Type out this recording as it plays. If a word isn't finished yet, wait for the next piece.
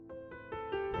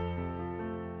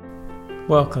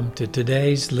Welcome to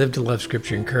today's Live to Love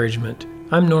Scripture Encouragement.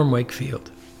 I'm Norm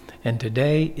Wakefield, and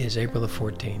today is April the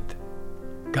 14th.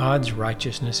 God's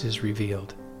righteousness is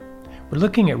revealed. We're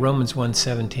looking at Romans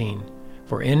 1:17.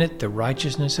 For in it the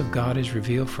righteousness of God is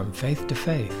revealed from faith to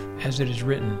faith, as it is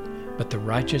written, but the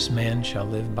righteous man shall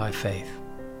live by faith.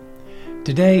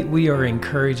 Today we are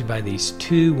encouraged by these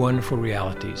two wonderful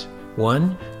realities.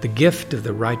 One, the gift of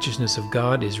the righteousness of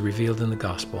God is revealed in the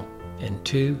gospel. And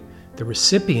two, the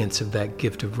recipients of that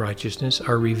gift of righteousness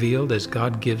are revealed as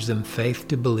God gives them faith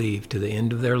to believe to the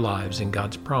end of their lives in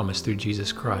God's promise through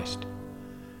Jesus Christ.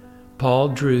 Paul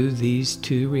drew these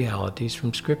two realities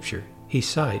from Scripture. He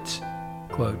cites,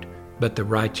 quote, but the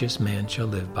righteous man shall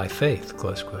live by faith,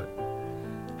 close quote.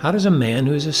 How does a man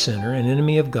who is a sinner, an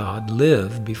enemy of God,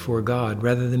 live before God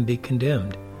rather than be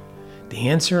condemned? The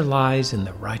answer lies in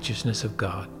the righteousness of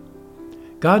God.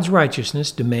 God's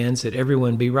righteousness demands that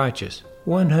everyone be righteous,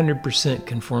 100%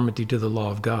 conformity to the law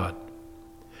of God.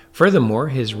 Furthermore,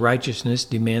 His righteousness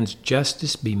demands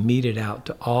justice be meted out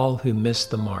to all who miss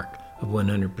the mark of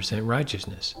 100%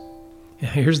 righteousness. Now,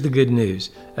 here's the good news,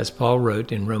 as Paul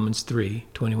wrote in Romans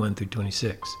 3:21 through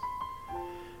 26.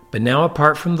 But now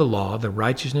apart from the law, the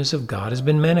righteousness of God has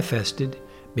been manifested,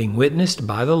 being witnessed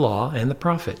by the law and the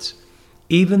prophets,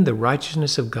 even the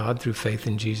righteousness of God through faith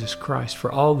in Jesus Christ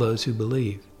for all those who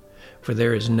believe. For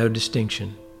there is no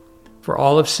distinction. For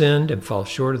all have sinned and fall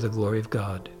short of the glory of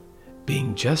God,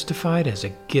 being justified as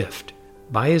a gift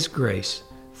by His grace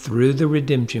through the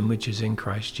redemption which is in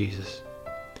Christ Jesus,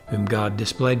 whom God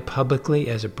displayed publicly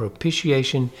as a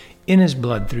propitiation in His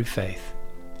blood through faith.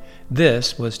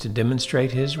 This was to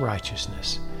demonstrate His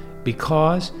righteousness,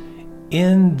 because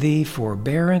in the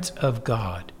forbearance of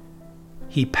God,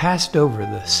 He passed over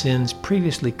the sins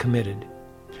previously committed,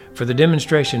 for the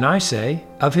demonstration, I say,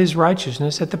 of His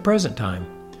righteousness at the present time,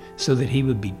 so that He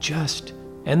would be just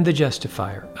and the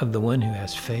justifier of the one who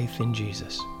has faith in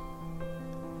Jesus.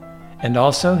 And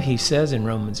also He says in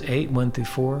Romans 8:1 through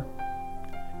 4,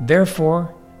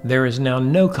 therefore there is now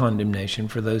no condemnation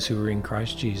for those who are in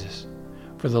Christ Jesus.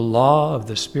 For the law of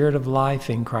the Spirit of life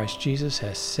in Christ Jesus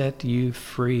has set you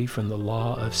free from the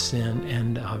law of sin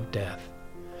and of death.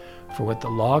 For what the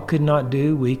law could not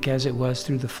do, weak as it was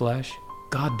through the flesh,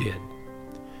 God did,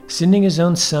 sending His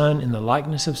own Son in the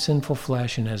likeness of sinful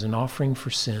flesh and as an offering for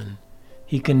sin.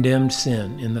 He condemned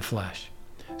sin in the flesh,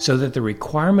 so that the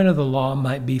requirement of the law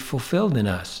might be fulfilled in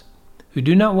us, who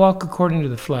do not walk according to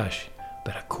the flesh,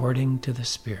 but according to the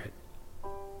Spirit.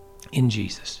 In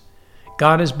Jesus,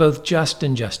 God is both just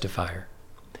and justifier.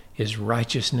 His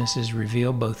righteousness is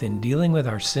revealed both in dealing with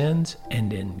our sins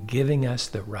and in giving us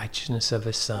the righteousness of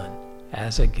His Son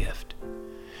as a gift.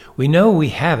 We know we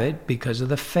have it because of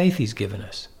the faith He's given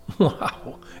us.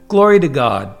 Wow! Glory to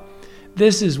God!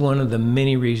 This is one of the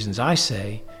many reasons I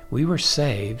say we were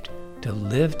saved to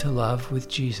live to love with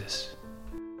Jesus.